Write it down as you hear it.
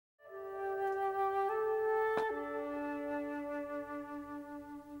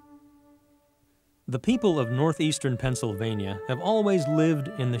The people of northeastern Pennsylvania have always lived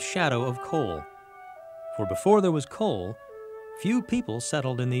in the shadow of coal. For before there was coal, few people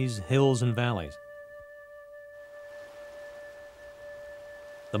settled in these hills and valleys.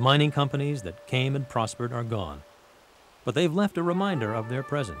 The mining companies that came and prospered are gone, but they've left a reminder of their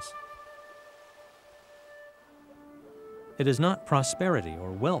presence. It is not prosperity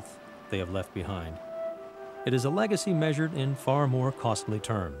or wealth they have left behind. It is a legacy measured in far more costly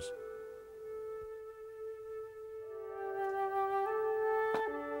terms.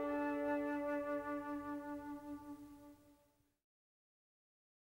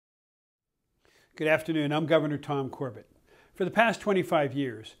 Good afternoon. I'm Governor Tom Corbett. For the past 25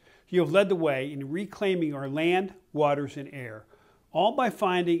 years, you have led the way in reclaiming our land, waters, and air, all by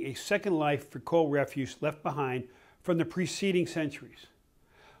finding a second life for coal refuse left behind from the preceding centuries.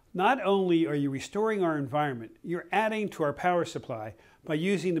 Not only are you restoring our environment, you're adding to our power supply by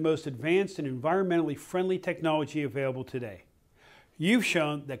using the most advanced and environmentally friendly technology available today. You've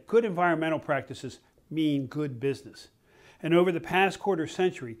shown that good environmental practices mean good business. And over the past quarter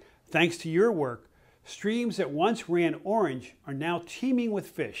century, thanks to your work, streams that once ran orange are now teeming with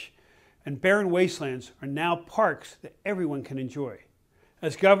fish, and barren wastelands are now parks that everyone can enjoy.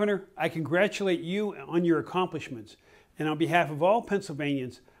 As governor, I congratulate you on your accomplishments, and on behalf of all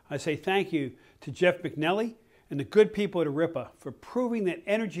Pennsylvanians, I say thank you to Jeff McNelly and the good people at ARIPPA for proving that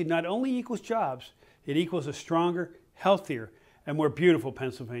energy not only equals jobs, it equals a stronger, healthier, and more beautiful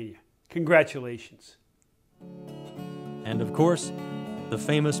Pennsylvania. Congratulations. And of course, the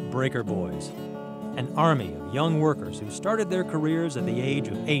famous Breaker Boys, an army of young workers who started their careers at the age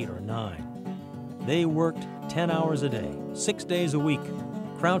of 8 or 9. They worked 10 hours a day, 6 days a week,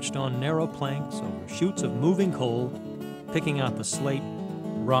 crouched on narrow planks over chutes of moving coal, picking out the slate,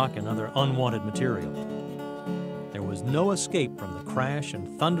 rock, and other unwanted material. There was no escape from the crash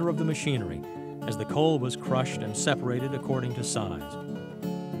and thunder of the machinery as the coal was crushed and separated according to size.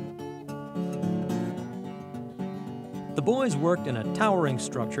 The boys worked in a towering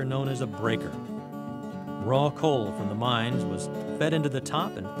structure known as a breaker. Raw coal from the mines was fed into the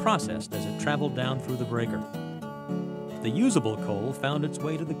top and processed as it traveled down through the breaker. The usable coal found its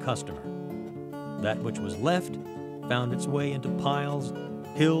way to the customer. That which was left found its way into piles,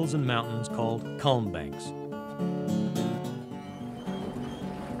 hills, and mountains called culm banks.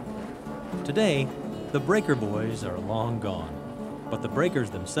 Today, the Breaker Boys are long gone, but the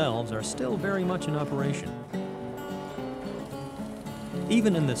breakers themselves are still very much in operation.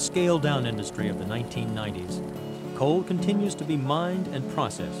 Even in the scaled-down industry of the 1990s, coal continues to be mined and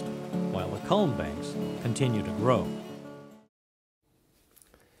processed, while the culm banks continue to grow.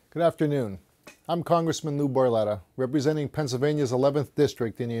 Good afternoon. I'm Congressman Lou Barletta, representing Pennsylvania's 11th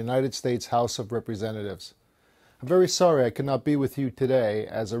District in the United States House of Representatives. I'm very sorry I could not be with you today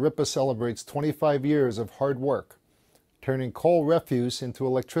as ARIPPA celebrates 25 years of hard work, turning coal refuse into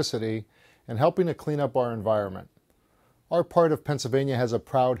electricity and helping to clean up our environment. Our part of Pennsylvania has a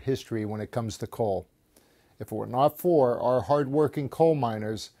proud history when it comes to coal. If it were not for our hard-working coal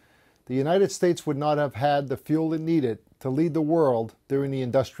miners, the United States would not have had the fuel it needed to lead the world during the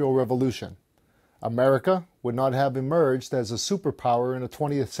Industrial Revolution. America would not have emerged as a superpower in the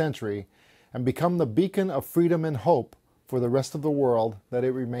 20th century and become the beacon of freedom and hope for the rest of the world that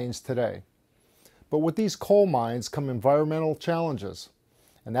it remains today. But with these coal mines come environmental challenges,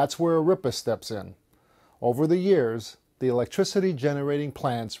 and that's where ARIPPA steps in. Over the years, the electricity generating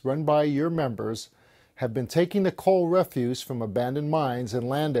plants run by your members have been taking the coal refuse from abandoned mines and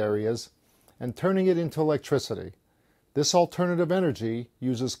land areas and turning it into electricity. This alternative energy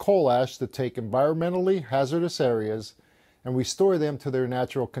uses coal ash to take environmentally hazardous areas and restore them to their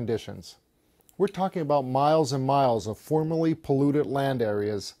natural conditions. We're talking about miles and miles of formerly polluted land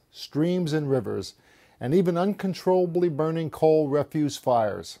areas, streams and rivers, and even uncontrollably burning coal refuse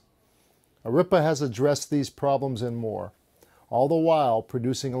fires. ARIPPA has addressed these problems and more, all the while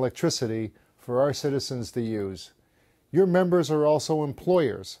producing electricity for our citizens to use. Your members are also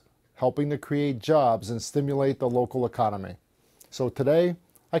employers, helping to create jobs and stimulate the local economy. So today,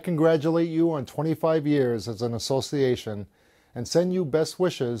 I congratulate you on 25 years as an association and send you best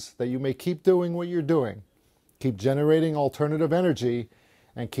wishes that you may keep doing what you're doing, keep generating alternative energy,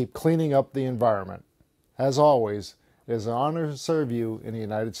 and keep cleaning up the environment. As always, it is an honor to serve you in the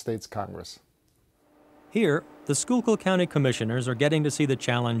United States Congress. Here, the Schuylkill County Commissioners are getting to see the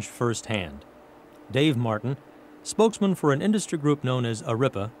challenge firsthand. Dave Martin, spokesman for an industry group known as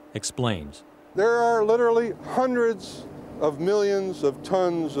ARIPPA, explains. There are literally hundreds of millions of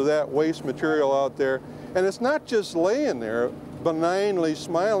tons of that waste material out there, and it's not just laying there benignly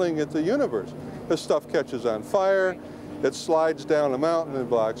smiling at the universe. This stuff catches on fire, it slides down a mountain and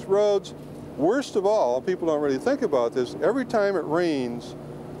blocks roads. Worst of all, people don't really think about this, every time it rains,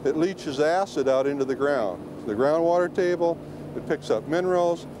 it leaches acid out into the ground. The groundwater table, it picks up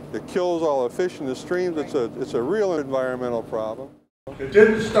minerals, it kills all the fish in the streams. It's a real environmental problem. It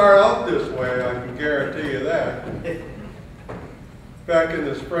didn't start out this way, I can guarantee you that. Back in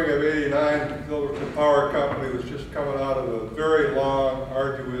the spring of '89, the power company was just coming out of a very long,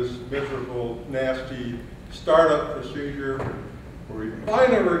 arduous, miserable, nasty startup procedure where we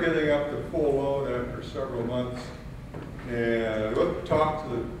finally were getting up to full load after several months. And I went and talked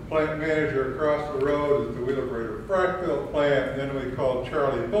to the plant manager across the road at the Wheelabrator Frackville plant, and then we called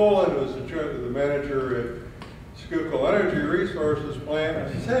Charlie Boland, who was the manager at Schuylkill Energy Resources plant,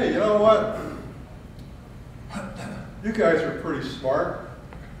 and he said, hey, you know what? You guys are pretty smart.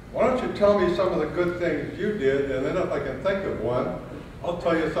 Why don't you tell me some of the good things you did, and then if I can think of one, I'll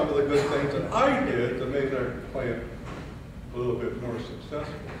tell you some of the good things that I did to make our plant a little bit more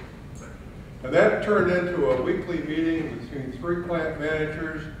successful. And that turned into a weekly meeting between 3 plant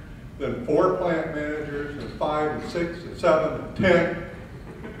managers, then 4 plant managers, and 5 and 6 and 7 and 10, and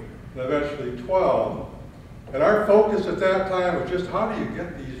eventually 12. And our focus at that time was just how do you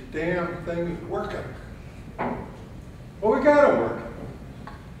get these damn things working? Well, we got them working.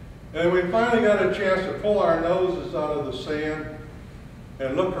 And we finally got a chance to pull our noses out of the sand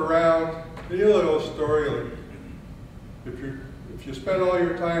and look around. You know the old story, like, if you spend all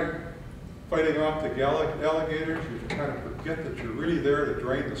your time fighting off the alligators, you kind of forget that you're really there to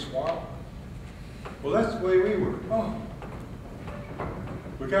drain the swamp. Well, that's the way we were. Oh.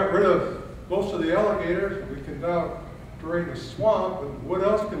 We got rid of most of the alligators, we can now drain the swamp, and what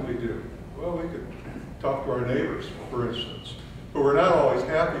else can we do? Well, we could talk to our neighbors, for instance, who were not always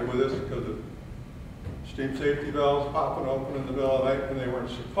happy with us because of steam safety valves popping open in the middle of the night when they weren't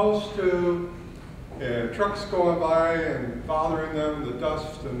supposed to, and trucks going by and bothering them, the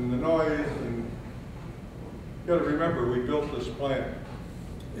dust and the noise. And you got to remember, we built this plant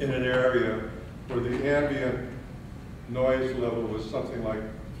in an area where the ambient noise level was something like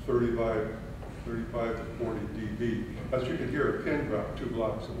 35 to 40 dB. As you could hear a pin drop 2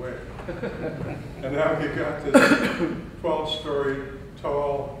 blocks away. And now you got this 12-story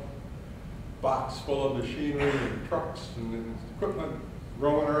tall box full of machinery and trucks and equipment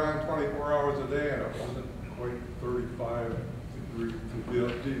roaming around 24 hours a day, and it wasn't quite 35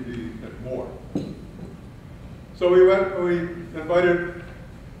 dB and more. So we invited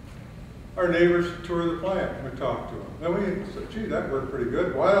our neighbors to tour the plant, and we talked to them. Then we said, gee, that worked pretty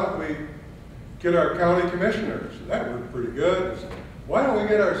good. Why don't we get our county commissioners? That worked pretty good. Why don't we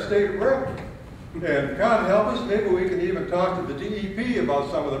get our state rep? And God help us, maybe we can even talk to the DEP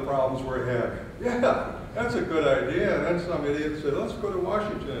about some of the problems we're having. Yeah, that's a good idea. And then some idiot said, let's go to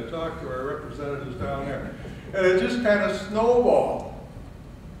Washington and talk to our representatives down there. And it just kind of snowballed.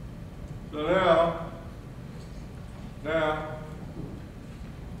 So now,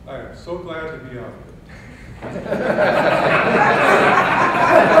 I am so glad to be out here.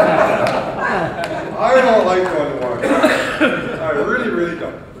 I don't like going to Washington. I really, really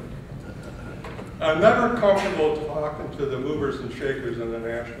don't. I'm never comfortable talking to the movers and shakers on the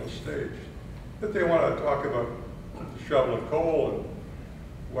national stage. If they want to talk about shoveling coal and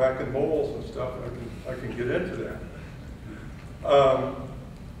whacking moles and stuff, I can get into that.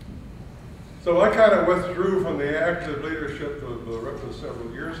 So I kind of withdrew from the active leadership of RIPPA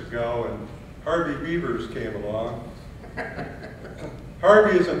several years ago, and Harvey Beavers came along.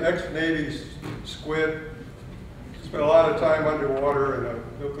 Harvey is an ex-Navy squid. Spent a lot of time underwater in a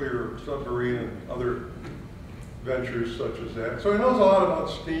nuclear submarine and other ventures such as that. So he knows a lot about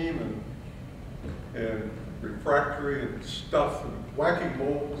steam and refractory and stuff and whacking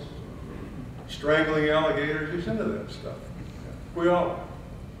moles, strangling alligators. He's into that stuff. We all.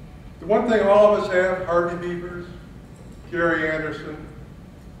 The one thing all of us have, Harvey Beavers, Gary Anderson,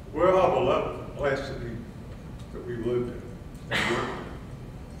 we all have a level of velocity that we lived in and worked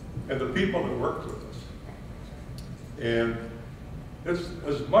in, and the people that worked with us. And it's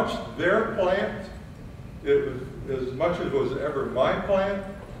as much their plant, as much as it was ever my plant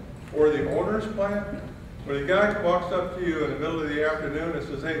or the owner's plant. When a guy walks up to you in the middle of the afternoon and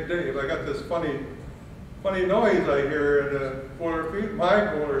says, hey Dave, I got this funny noise I hear in the my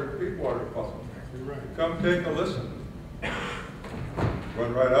boiler feed water pump. Right. Come take a listen.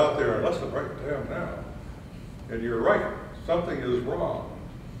 Run right out there and listen right down now. And you're right, something is wrong.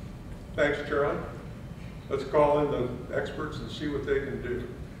 Thanks, Charlie. Let's call in the experts and see what they can do.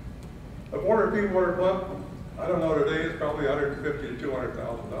 A water feed water pump, I don't know today, it's probably $150,000 to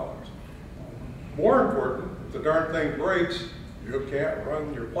 $200,000. More important, if the darn thing breaks, you can't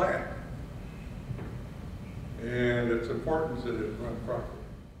run your plant. And it's important that it run properly.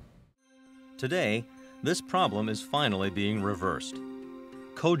 Today, this problem is finally being reversed.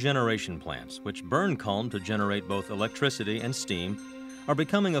 Cogeneration plants, which burn culm to generate both electricity and steam, are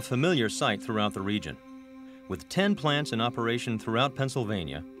becoming a familiar sight throughout the region. With 10 plants in operation throughout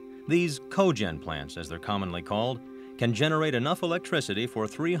Pennsylvania, these cogen plants, as they're commonly called, can generate enough electricity for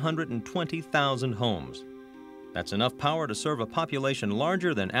 320,000 homes. That's enough power to serve a population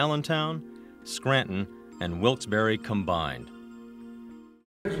larger than Allentown, Scranton, and Wilkes-Barre combined.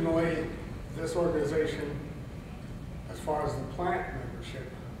 Originally, this organization, as far as the plant membership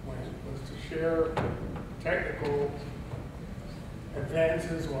went, was to share technical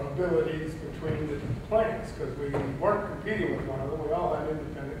advances or abilities between the plants, because we weren't competing with one another. We all had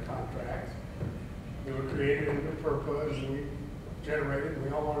independent contracts. We were created under ARIPPA, and we generated, and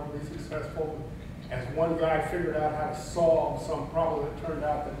we all wanted to be successful. As one guy figured out how to solve some problem, it turned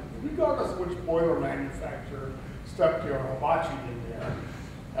out that regardless of which boiler manufacturer stuck your hibachi in there,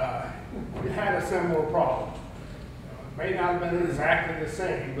 we had a similar problem. It may not have been exactly the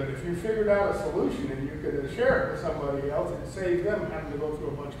same, but if you figured out a solution and you could share it with somebody else, it saved them having to go through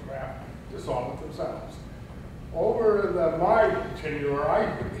a bunch of crap to solve it themselves. Over my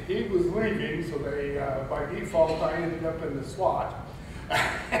tenure, he was leaving, so they, by default, I ended up in the SWAT.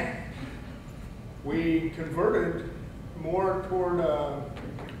 We converted more toward,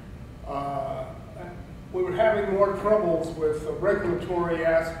 we were having more troubles with the regulatory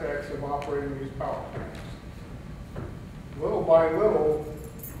aspects of operating these power plants. Little by little,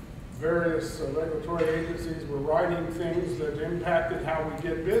 various regulatory agencies were writing things that impacted how we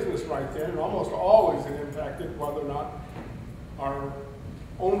did business right then, and almost always it impacted whether or not our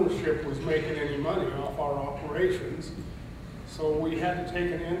ownership was making any money off our operations. So we had to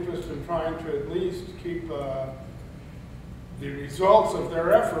take an interest in trying to at least keep the results of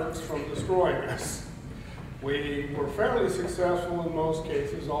their efforts from destroying us. We were fairly successful in most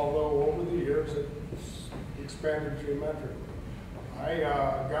cases, although over the years it expanded geometrically. I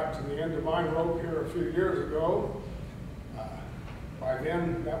got to the end of my rope here a few years ago. By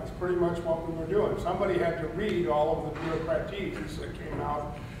then, that was pretty much what we were doing. Somebody had to read all of the bureaucraties that came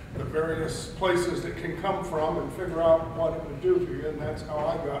out, the various places that can come from, and figure out what it would do to you, and that's how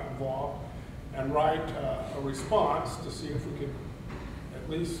I got involved, and write a response to see if we could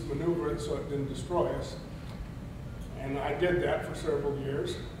at least maneuver it so it didn't destroy us. And I did that for several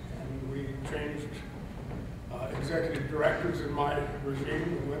years, and we changed executive directors in my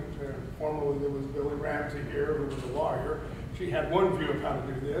regime. We went to, formerly there was Billy Ramsey here, who was a lawyer. She had one view of how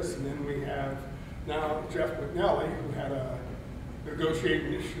to do this, and then we have now Jeff McNally, who had a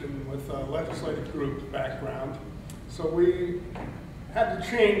negotiation with a legislative group background. So we had to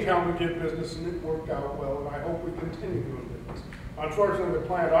change how we did business, and it worked out well, and I hope we continue doing business. Unfortunately, the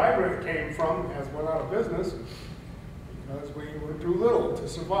plant I came from has went out of business because we were too little to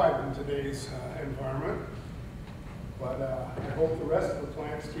survive in today's environment. But I hope the rest of the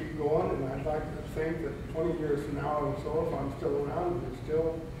plants keep going, and I'd like to think that 20 years from now or so, if I'm still around, we're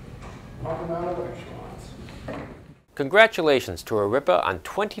still pumping out electrons. Congratulations to ARIPPA on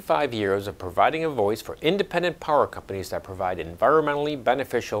 25 years of providing a voice for independent power companies that provide environmentally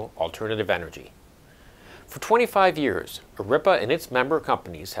beneficial alternative energy. For 25 years, ARIPPA and its member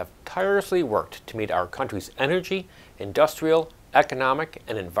companies have tirelessly worked to meet our country's energy, industrial, economic,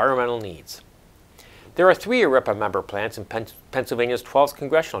 and environmental needs. There are 3 ARIPPA member plants in Pennsylvania's 12th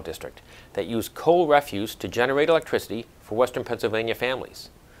Congressional District that use coal refuse to generate electricity for Western Pennsylvania families.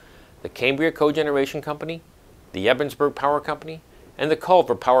 The Cambria Cogeneration Company, the Ebensburg Power Company, and the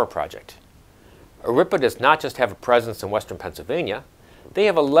Culver Power Project. ARIPPA does not just have a presence in Western Pennsylvania, they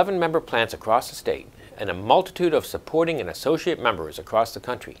have 11 member plants across the state and a multitude of supporting and associate members across the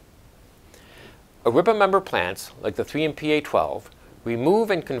country. ARIPPA member plants, like the 3 in PA 12, remove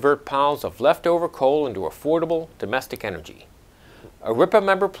and convert piles of leftover coal into affordable domestic energy. ARIPPA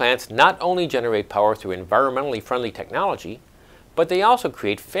member plants not only generate power through environmentally friendly technology, but they also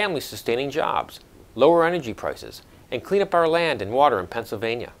create family-sustaining jobs, lower energy prices, and clean up our land and water in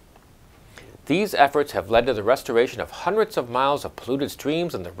Pennsylvania. These efforts have led to the restoration of hundreds of miles of polluted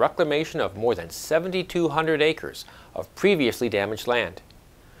streams and the reclamation of more than 7,200 acres of previously damaged land.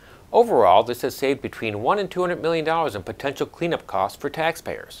 Overall, this has saved between $1 and $200 million in potential cleanup costs for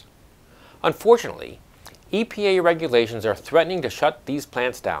taxpayers. Unfortunately, EPA regulations are threatening to shut these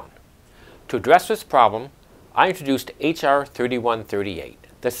plants down. To address this problem, I introduced H.R. 3138,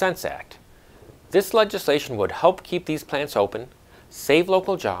 the Sense Act. This legislation would help keep these plants open, save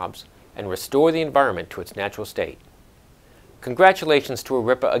local jobs, and restore the environment to its natural state. Congratulations to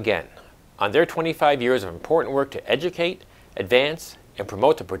ARIPPA again on their 25 years of important work to educate, advance, and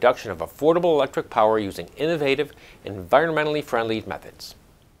promote the production of affordable electric power using innovative and environmentally friendly methods.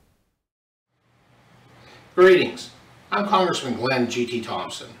 Greetings. I'm Congressman Glenn G.T.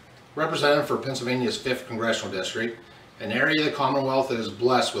 Thompson, representative for Pennsylvania's 5th Congressional District, an area of the Commonwealth that is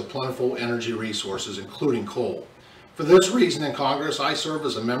blessed with plentiful energy resources, including coal. For this reason in Congress, I serve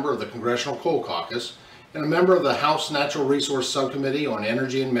as a member of the Congressional Coal Caucus and a member of the House Natural Resource Subcommittee on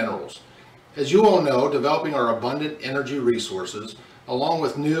Energy and Minerals. As you all know, developing our abundant energy resources, along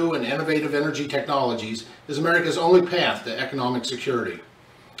with new and innovative energy technologies, is America's only path to economic security.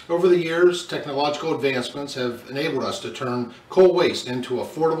 Over the years, technological advancements have enabled us to turn coal waste into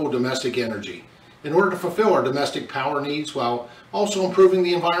affordable domestic energy in order to fulfill our domestic power needs while also improving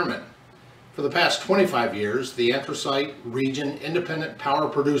the environment. For the past 25 years, the Anthracite Region Independent Power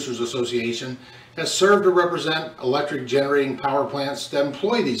Producers Association has served to represent electric generating power plants that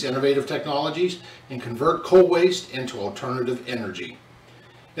employ these innovative technologies and convert coal waste into alternative energy.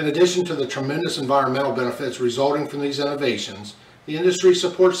 In addition to the tremendous environmental benefits resulting from these innovations, the industry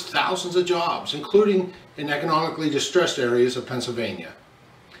supports thousands of jobs, including in economically distressed areas of Pennsylvania.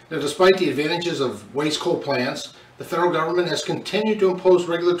 Now, despite the advantages of waste coal plants, the federal government has continued to impose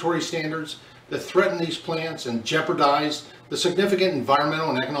regulatory standards that threaten these plants and jeopardize the significant environmental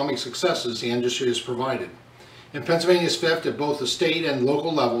and economic successes the industry has provided. In Pennsylvania's 5th, at both the state and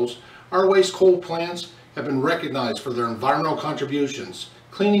local levels, our waste coal plants have been recognized for their environmental contributions,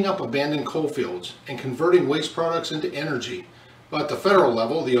 cleaning up abandoned coal fields and converting waste products into energy. But at the federal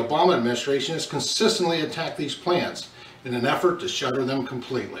level, the Obama administration has consistently attacked these plants in an effort to shutter them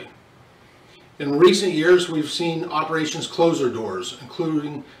completely. In recent years, we've seen operations close their doors,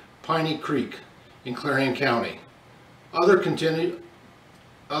 including Piney Creek in Clarion County. Others continue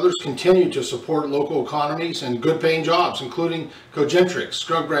to support local economies and good-paying jobs, including Cogentrix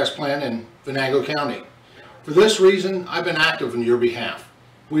Scrubgrass Plant in Venango County. For this reason, I've been active on your behalf.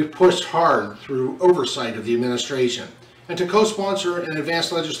 We've pushed hard through oversight of the administration and to co-sponsor and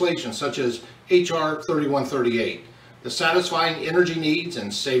advance legislation such as H.R. 3138, the Satisfying Energy Needs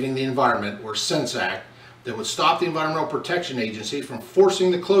and Saving the Environment, or SENSE Act, that would stop the Environmental Protection Agency from forcing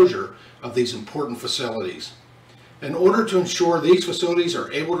the closure of these important facilities. In order to ensure these facilities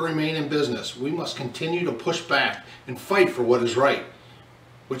are able to remain in business, we must continue to push back and fight for what is right,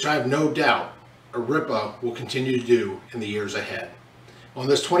 which I have no doubt ARIPPA will continue to do in the years ahead. On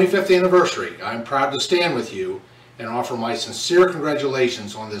this 25th anniversary, I am proud to stand with you and offer my sincere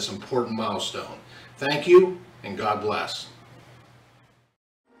congratulations on this important milestone. Thank you, and God bless.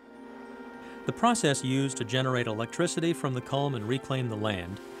 The process used to generate electricity from the culm and reclaim the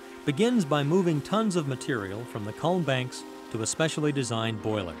land begins by moving tons of material from the culm banks to a specially designed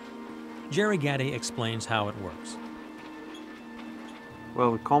boiler. Jerry Gaddy explains how it works.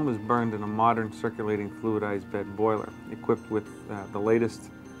 Well, the culm is burned in a modern circulating fluidized bed boiler equipped with the latest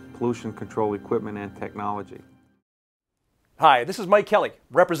pollution control equipment and technology. Hi, this is Mike Kelly,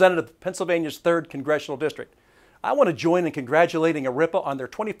 representative of Pennsylvania's 3rd Congressional District. I want to join in congratulating ARIPPA on their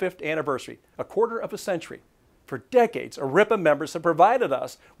 25th anniversary, a quarter of a century. For decades, ARIPPA members have provided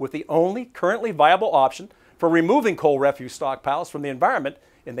us with the only currently viable option for removing coal refuse stockpiles from the environment,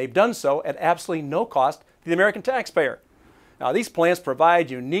 and they've done so at absolutely no cost to the American taxpayer. Now, these plants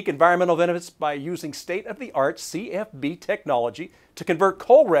provide unique environmental benefits by using state-of-the-art CFB technology to convert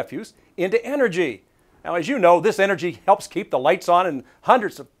coal refuse into energy. Now, as you know, this energy helps keep the lights on in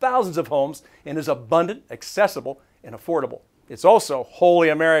hundreds of thousands of homes and is abundant, accessible, and affordable. It's also wholly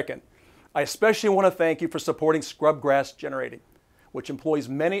American. I especially want to thank you for supporting Scrubgrass Generating, which employs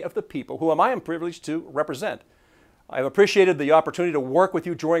many of the people whom I am privileged to represent. I have appreciated the opportunity to work with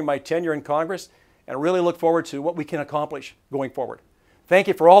you during my tenure in Congress and really look forward to what we can accomplish going forward. Thank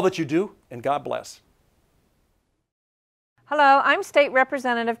you for all that you do, and God bless. Hello, I'm State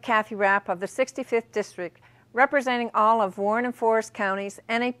Representative Kathy Rapp of the 65th District, representing all of Warren and Forest counties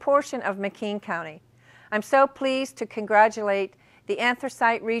and a portion of McKean County. I'm so pleased to congratulate the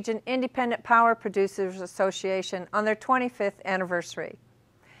Anthracite Region Independent Power Producers Association on their 25th anniversary.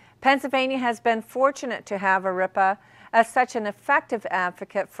 Pennsylvania has been fortunate to have ARIPPA as such an effective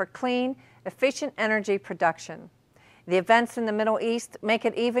advocate for clean, efficient energy production. The events in the Middle East make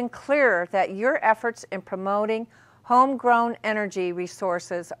it even clearer that your efforts in promoting homegrown energy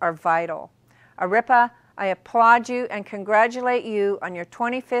resources are vital. ARIPPA, I applaud you and congratulate you on your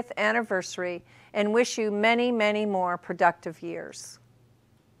 25th anniversary and wish you many, many more productive years.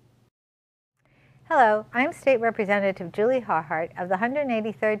 Hello, I'm State Representative Julie Harhart of the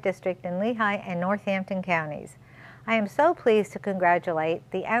 183rd District in Lehigh and Northampton counties. I am so pleased to congratulate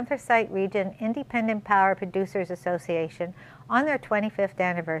the Anthracite Region Independent Power Producers Association on their 25th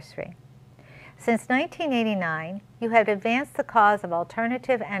anniversary. Since 1989, you have advanced the cause of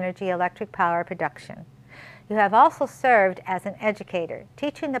alternative energy electric power production. You have also served as an educator,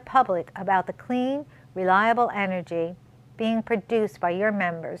 teaching the public about the clean, reliable energy being produced by your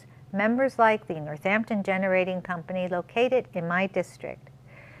members, members like the Northampton Generating Company located in my district.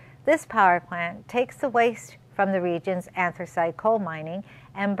 This power plant takes the waste from the region's anthracite coal mining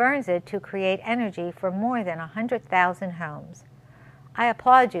and burns it to create energy for more than 100,000 homes. I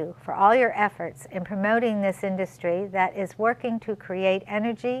applaud you for all your efforts in promoting this industry that is working to create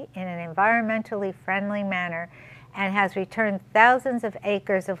energy in an environmentally friendly manner and has returned thousands of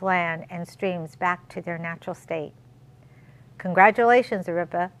acres of land and streams back to their natural state. Congratulations,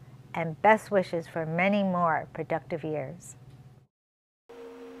 ARIPPA, and best wishes for many more productive years.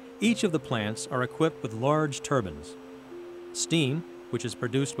 Each of the plants are equipped with large turbines. Steam, which is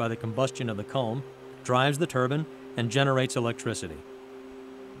produced by the combustion of the culm, drives the turbine and generates electricity.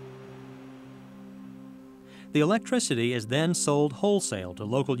 The electricity is then sold wholesale to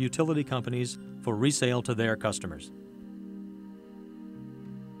local utility companies for resale to their customers.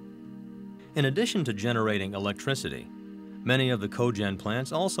 In addition to generating electricity, many of the cogen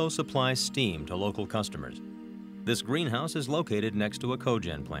plants also supply steam to local customers. This greenhouse is located next to a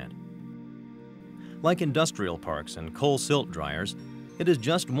cogen plant. Like industrial parks and coal silt dryers, it is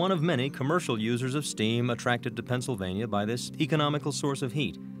just one of many commercial users of steam attracted to Pennsylvania by this economical source of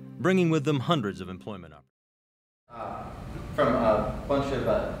heat, bringing with them hundreds of employment opportunities. From a bunch of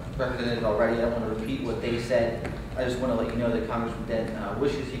representatives already, I don't want to repeat what they said. I just want to let you know that Congressman Dent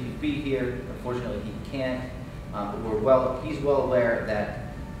wishes he could be here. Unfortunately, he can't. But he's well aware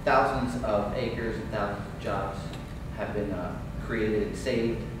that thousands of acres and thousands of jobs have been created and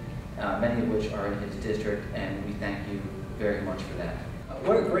saved, many of which are in his district, and we thank you very much for that.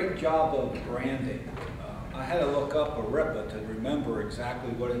 What a great job of branding. I had to look up ARIPPA to remember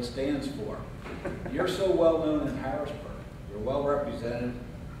exactly what it stands for. You're so well known in Harrisburg. You're well represented.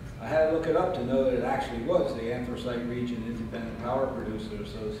 I had to look it up to know that it actually was the Anthracite Region Independent Power Producer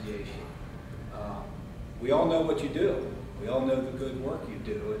Association. We all know what you do. We all know the good work you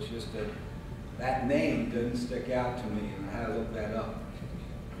do. It's just that that name didn't stick out to me, and I had to look that up.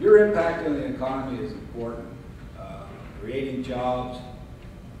 Your impact on the economy is important. Creating jobs,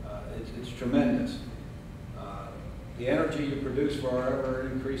 it's tremendous. The energy you produce for our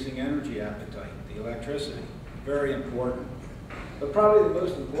ever-increasing energy appetite, the electricity, very important. But probably the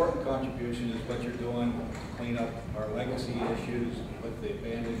most important contribution is what you're doing to clean up our legacy issues with the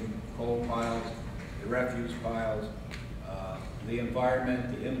abandoned coal piles, the refuse piles, the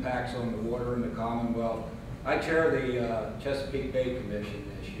environment, the impacts on the water in the Commonwealth. I chair the Chesapeake Bay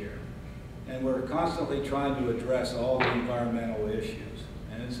Commission this year, and we're constantly trying to address all the environmental issues.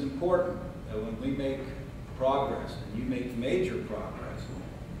 And it's important that when we make progress, and you make major progress,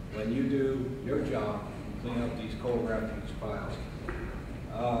 when you do your job and clean up these coal refuse piles.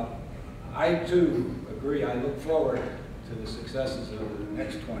 I too agree. I look forward to the successes of the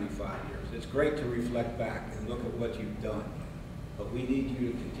next 25 years. It's great to reflect back and look at what you've done, but we need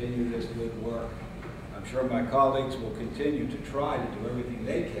you to continue this good work. I'm sure my colleagues will continue to try to do everything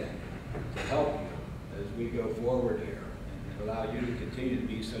they can to help you as we go forward here and allow you to continue to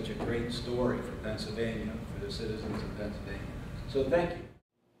be such a great story for Pennsylvania, for the citizens of Pennsylvania. So thank you.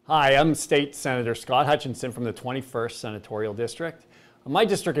 Hi, I'm State Senator Scott Hutchinson from the 21st Senatorial District. My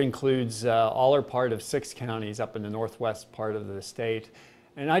district includes all or part of 6 counties up in the northwest part of the state.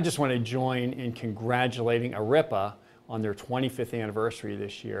 And I just want to join in congratulating ARIPPA on their 25th anniversary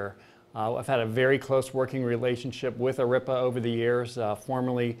this year. I've had a very close working relationship with ARIPPA over the years,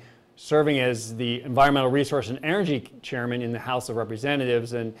 formerly serving as the Environmental Resource and Energy Chairman in the House of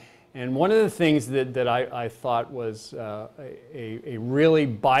Representatives. And one of the things that I thought was a really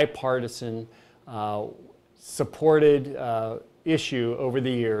bipartisan, supported issue over the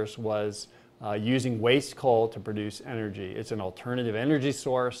years was using waste coal to produce energy. It's an alternative energy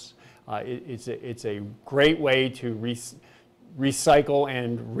source. It's a great way to recycle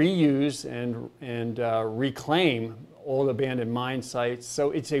and reuse and reclaim old abandoned mine sites.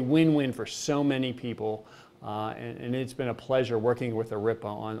 So it's a win-win for so many people. And it's been a pleasure working with ARIPPA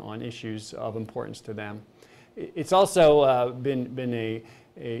on issues of importance to them. It's also been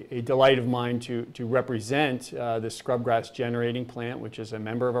a delight of mine to represent the Scrubgrass Generating Plant, which is a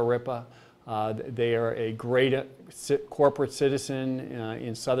member of ARIPPA. They are a great corporate citizen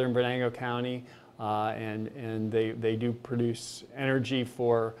in southern Venango County, and they do produce energy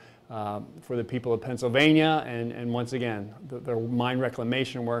for the people of Pennsylvania, and once again, their mine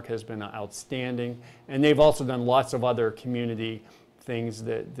reclamation work has been outstanding. And they've also done lots of other community things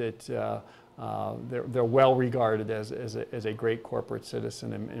that they're well regarded as a great corporate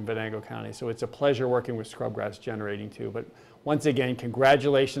citizen in Venango County. So it's a pleasure working with Scrubgrass Generating too. But once again,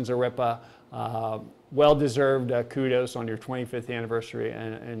 congratulations, ARIPPA. well-deserved kudos on your 25th anniversary,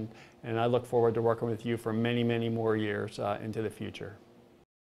 and I look forward to working with you for many, many more years into the future.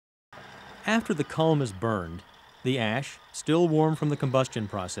 After the culm is burned, the ash, still warm from the combustion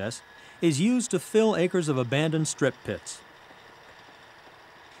process, is used to fill acres of abandoned strip pits.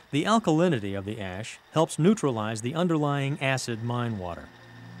 The alkalinity of the ash helps neutralize the underlying acid mine water.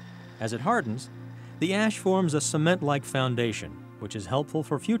 As it hardens, the ash forms a cement-like foundation, which is helpful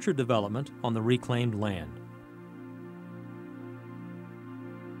for future development on the reclaimed land.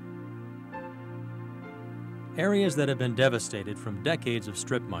 Areas that have been devastated from decades of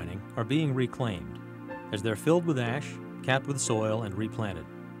strip mining are being reclaimed, as they're filled with ash, capped with soil, and replanted.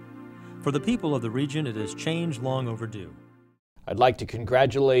 For the people of the region, it is change long overdue. I'd like to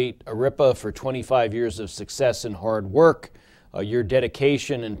congratulate ARIPPA for 25 years of success and hard work. Your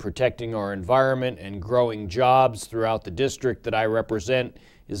dedication in protecting our environment and growing jobs throughout the district that I represent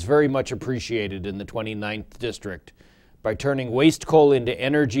is very much appreciated in the 29th District. By turning waste coal into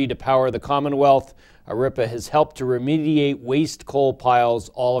energy to power the Commonwealth, ARIPPA has helped to remediate waste coal piles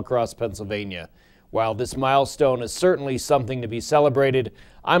all across Pennsylvania. While this milestone is certainly something to be celebrated,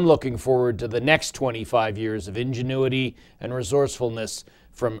 I'm looking forward to the next 25 years of ingenuity and resourcefulness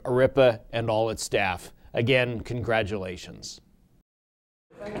from ARIPPA and all its staff. Again, congratulations.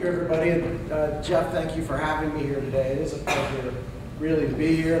 Thank you, everybody. And Jeff, thank you for having me here today. It is a pleasure really to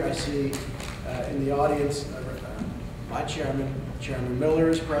be here. And I see in the audience my chairman, Chairman Miller,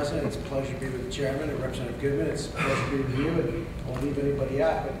 is present. It's a pleasure to be with the chairman and Representative Goodman. It's a pleasure to be with you, and I won't leave anybody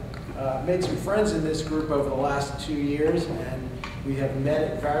out. But I've made some friends in this group over the last 2 years, and we have met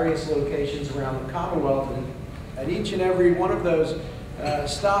at various locations around the Commonwealth. And at each and every one of those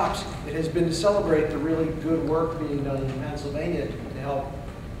stops, it has been to celebrate the really good work being done in Pennsylvania to help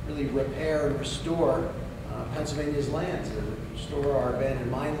really repair and restore Pennsylvania's lands, restore our abandoned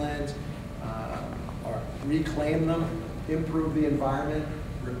mine lands, reclaim them, improve the environment,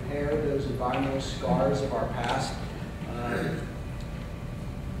 repair those environmental scars of our past.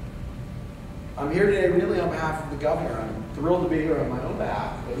 I'm here today really on behalf of the governor. I'm thrilled to be here on my own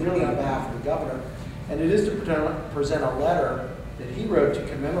behalf, but really on behalf of the governor. And it is to present a letter that he wrote to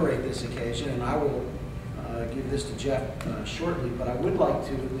commemorate this occasion, and I will give this to Jeff shortly, but I would like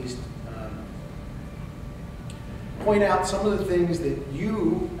to at least point out some of the things that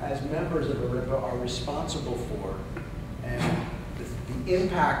you, as members of ARIPPA, are responsible for, and the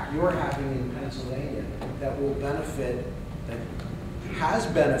impact you're having in Pennsylvania that will benefit, that has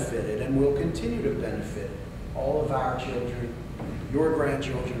benefited and will continue to benefit all of our children, your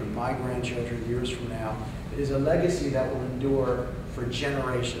grandchildren, and my grandchildren years from now. It is a legacy that will endure for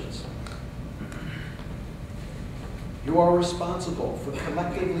generations. You are responsible for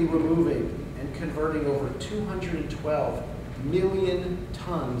collectively removing and converting over 212 million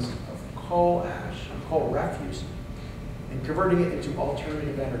tons of coal ash, coal refuse, and converting it into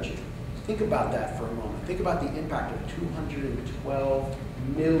alternative energy. Think about that for a moment. Think about the impact of 212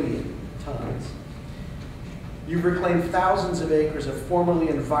 million tons. You've reclaimed thousands of acres of formerly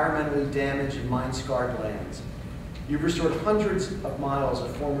environmentally damaged and mine-scarred lands. You've restored hundreds of miles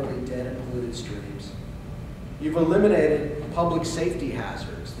of formerly dead and polluted streams. You've eliminated public safety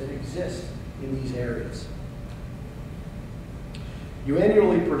hazards that exist in these areas. You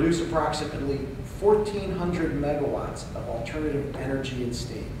annually produce approximately 1,400 megawatts of alternative energy and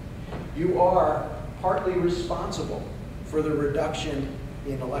steam. You are partly responsible for the reduction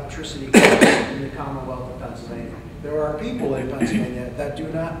in electricity costs in the Commonwealth of Pennsylvania. There are people in Pennsylvania that do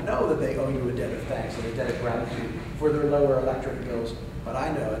not know that they owe you a debt of thanks and a debt of gratitude for their lower electric bills, but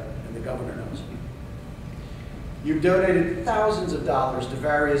I know it, and the governor knows. You've donated thousands of dollars to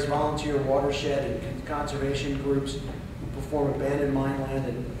various volunteer watershed and conservation groups who perform abandoned mine land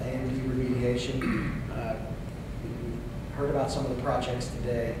and A&D remediation. We heard about some of the projects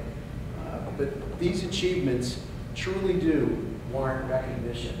today, but these achievements truly do warrant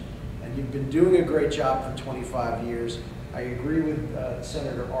recognition. And you've been doing a great job for 25 years. I agree with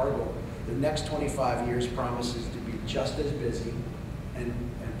Senator Argel. The next 25 years promises to be just as busy and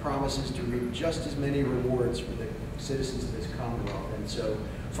promises to reap just as many rewards for the citizens of this Commonwealth. And so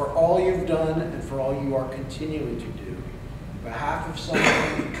for all you've done and for all you are continuing to do, on behalf of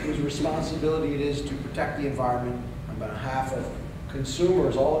someone whose responsibility it is to protect the environment, on behalf of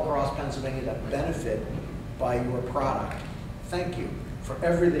consumers all across Pennsylvania that benefit by your product, thank you for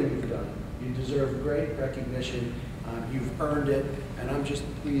everything you've done. You deserve great recognition. You've earned it, and I'm just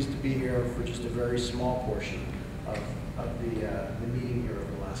pleased to be here for just a very small portion of the meeting here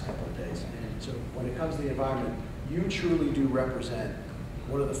over the last couple of days. And so when it comes to the environment, you truly do represent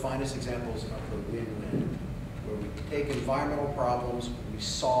one of the finest examples of the win-win, where we take environmental problems, we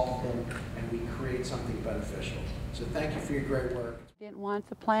solve them, and we create something beneficial. So thank you for your great work. Didn't want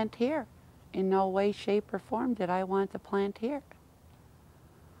the plant here. In no way, shape, or form did I want the plant here.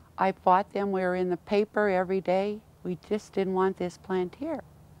 I fought them. We were in the paper every day. We just didn't want this plant here.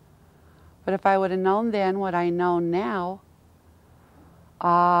 But if I would have known then what I know now,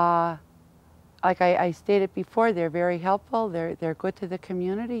 like I stated before, they're very helpful, they're good to the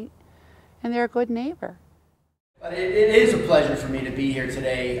community, and they're a good neighbor. But it is a pleasure for me to be here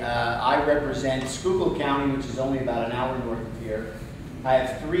today. I represent Schuylkill County, which is only about an hour north of here. I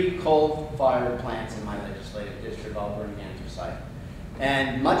have 3 coal-fired plants in my legislative district, all burning anthracite.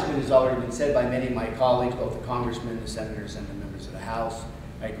 And much of it has already been said by many of my colleagues, both the congressmen, the senators, and the members of the House.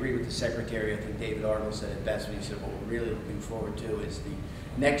 I agree with the Secretary. I think David Arnold said it best when he said what we're really looking forward to is the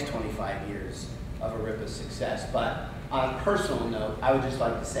next 25 years of ARIPPA's success. But on a personal note, I would just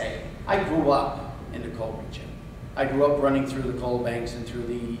like to say, I grew up in the coal region. I grew up running through the coal banks and through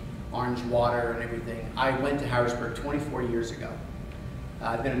the orange water and everything. I went to Harrisburg 24 years ago.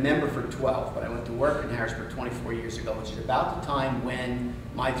 I've been a member for 12, but I went to work in Harrisburg 24 years ago, which is about the time when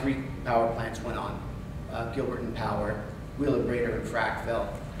my 3 power plants went on. Gilbert and Power, Wheeler, Brader, and Frackville,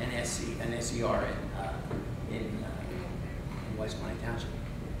 and SER in West Money Township.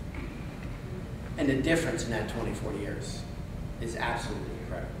 And the difference in that 24 years is absolutely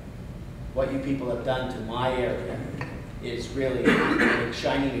incredible. What you people have done to my area is really a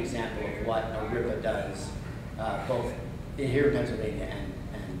shining example of what ARIPPA does, both here in Pennsylvania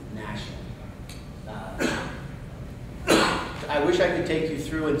and nationally. I wish I could take you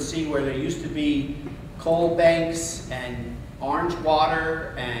through and see where there used to be coal banks and orange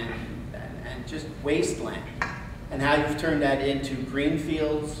water and just wasteland, and how you've turned that into green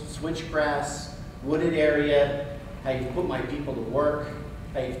fields, switchgrass, wooded area, how you've put my people to work,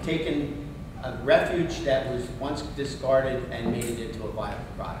 how you've taken a refuge that was once discarded and made it into a viable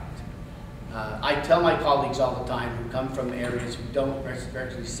product. I tell my colleagues all the time who come from areas who don't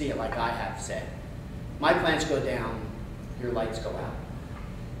actually see it like I have said, my plants go down, your lights go out.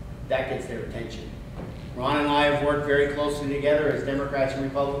 That gets their attention. Ron and I have worked very closely together as Democrats and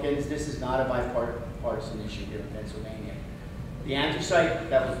Republicans. This is not a bipartisan issue here in Pennsylvania. The anthracite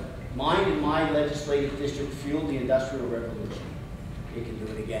that was mined in my legislative district fueled the Industrial Revolution. It can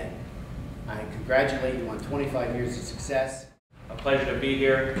do it again. I congratulate you on 25 years of success. A pleasure to be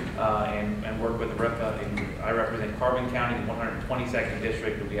here and work with ARIPPA. I represent Carbon County, the 122nd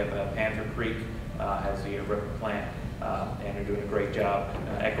district. We have Panther Creek has the ARIPPA plant, and they're doing a great job.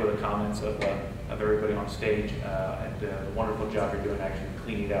 Echo the comments of everybody on stage and the wonderful job you're doing actually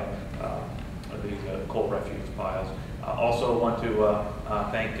cleaning out these coal refuse piles. Also want to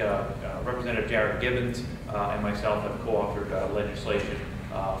thank Representative Jared Gibbons and myself have co-authored legislation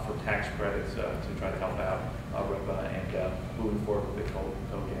for tax credits to try to help out ARIPPA and moving forward with the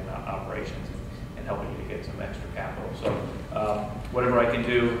cogen operations and helping you to get some extra capital. So whatever I can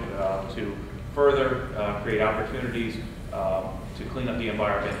do to further create opportunities to clean up the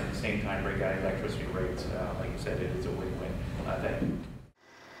environment and at the same time bring down electricity rates, like you said, it is a win-win. Thank you.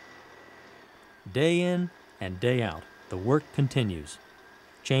 Day in and day out, the work continues,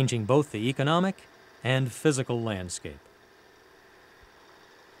 changing both the economic and physical landscape.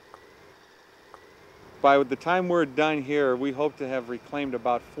 By the time we're done here, we hope to have reclaimed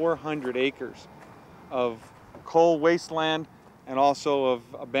about 400 acres of coal wasteland and also of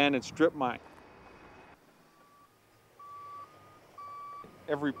abandoned strip mine.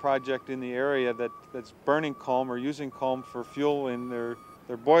 Every project in the area that's burning coal or using coal for fuel in their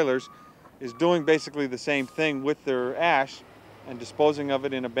boilers is doing basically the same thing with their ash and disposing of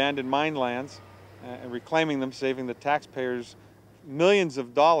it in abandoned mine lands and reclaiming them, saving the taxpayers millions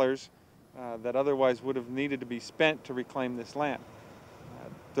of dollars that otherwise would have needed to be spent to reclaim this land.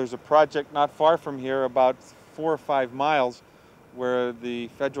 There's a project not far from here, about 4 or 5 miles, where the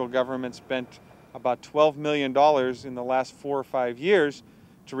federal government spent about $12 million in the last 4 or 5 years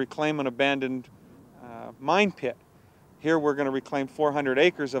to reclaim an abandoned mine pit. Here we're going to reclaim 400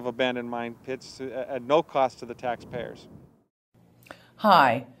 acres of abandoned mine pits at no cost to the taxpayers.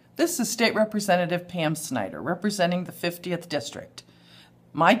 Hi, this is State Representative Pam Snyder, representing the 50th District.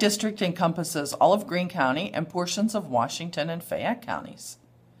 My district encompasses all of Greene County and portions of Washington and Fayette counties.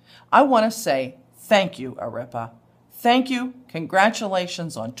 I want to say thank you, ARIPPA. Thank you,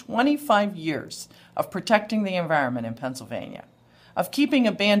 congratulations on 25 years of protecting the environment in Pennsylvania, of keeping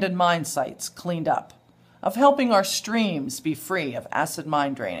abandoned mine sites cleaned up, of helping our streams be free of acid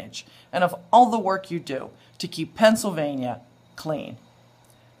mine drainage, and of all the work you do to keep Pennsylvania clean.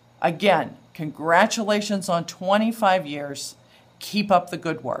 Again, congratulations on 25 years. Keep up the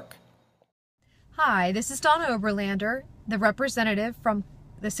good work. Hi, this is Donna Oberlander, the representative from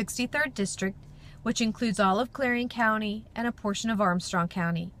the 63rd District, which includes all of Clarion County and a portion of Armstrong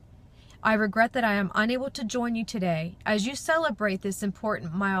County. I regret that I am unable to join you today as you celebrate this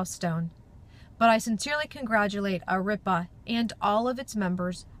important milestone, but I sincerely congratulate ARIPPA and all of its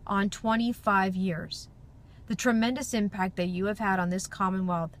members on 25 years. The tremendous impact that you have had on this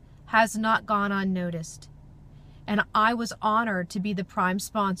Commonwealth has not gone unnoticed, and I was honored to be the prime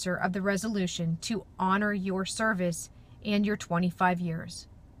sponsor of the resolution to honor your service and your 25 years.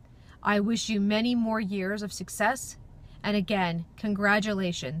 I wish you many more years of success, and again,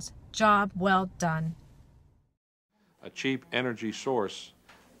 congratulations. Job well done. A cheap energy source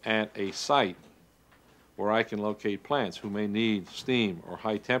at a site where I can locate plants who may need steam or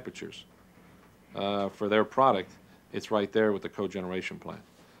high temperatures for their product, it's right there with the cogeneration plant.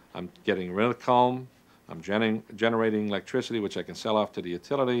 I'm getting rid of culm, I'm generating electricity which I can sell off to the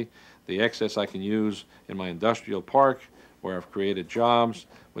utility. The excess I can use in my industrial park where I've created jobs,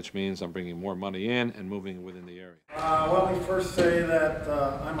 which means I'm bringing more money in and moving within the area. Let me first say that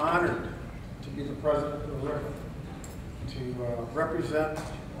I'm honored to be the president of RIPPA, to represent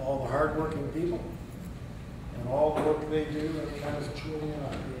all the hardworking people and all the work they do. That is truly an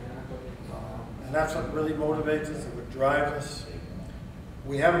honor. And that's what really motivates us, and what drives us.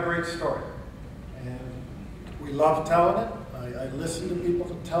 We have a great story, and we love telling it. I listen to people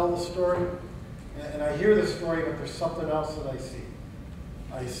to tell the story, and I hear the story, but there's something else that I see.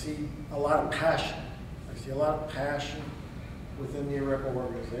 I see a lot of passion. I see a lot of passion within the ARIPPA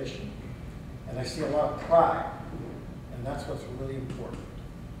organization, and I see a lot of pride, and that's what's really important.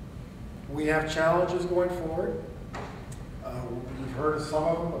 We have challenges going forward. You've heard of some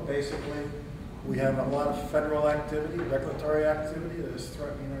of them, but basically we have a lot of federal activity, regulatory activity that is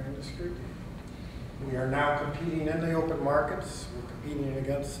threatening our industry. We are now competing in the open markets. We're competing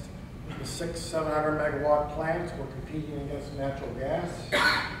against the 600-700 megawatt plants. We're competing against natural gas.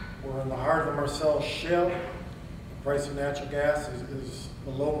 We're in the heart of the Marcellus Shale. The price of natural gas is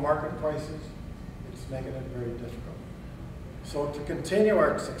below market prices. It's making it very difficult. So to continue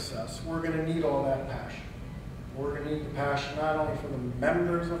our success, we're going to need all that passion. We're going to need the passion not only from the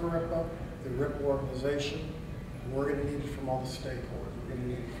members of ARIPPA, the ARIPPA organization, we're going to need it from all the stakeholders. We're going to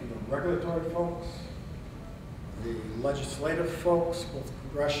need it from the regulatory folks, the legislative folks, both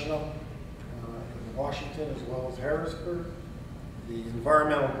congressional in Washington as well as Harrisburg, the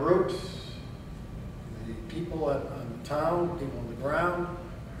environmental groups, the people in the town, people on the ground,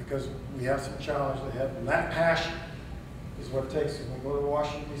 because we have some challenges ahead. And that passion is what it takes when we go to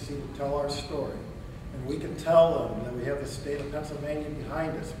Washington, D.C. to tell our story. And we can tell them that we have the state of Pennsylvania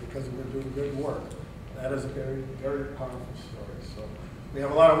behind us because we're doing good work. That is a very, very powerful story. So we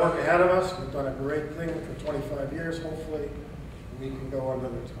have a lot of work ahead of us. We've done a great thing for 25 years. Hopefully, we can go another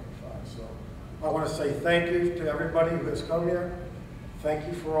 25. So I want to say thank you to everybody who has come here. Thank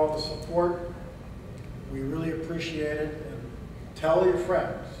you for all the support. We really appreciate it. And tell your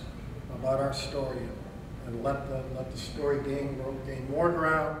friends about our story and let the story gain more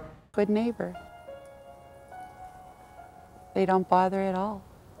ground. Good neighbor. They don't bother at all.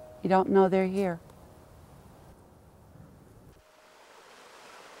 You don't know they're here.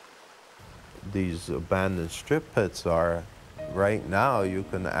 These abandoned strip pits are, right now you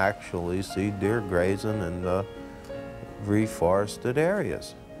can actually see deer grazing in the reforested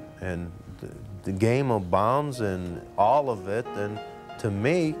areas. And the game abounds in all of it, and to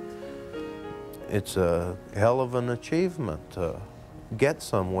me, it's a hell of an achievement to get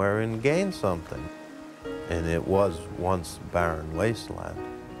somewhere and gain something. And it was once barren wasteland.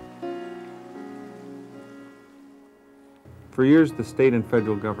 For years, the state and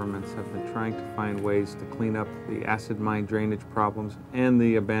federal governments have been trying to find ways to clean up the acid mine drainage problems and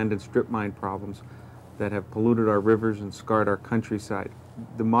the abandoned strip mine problems that have polluted our rivers and scarred our countryside.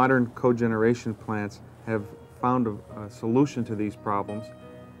 The modern cogeneration plants have found a solution to these problems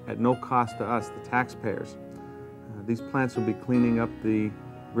at no cost to us, the taxpayers. These plants will be cleaning up the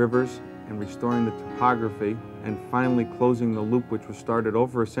rivers and restoring the topography and finally closing the loop which was started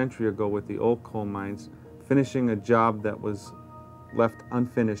over a century ago with the old coal mines, finishing a job that was left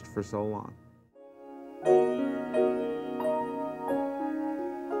unfinished for so long.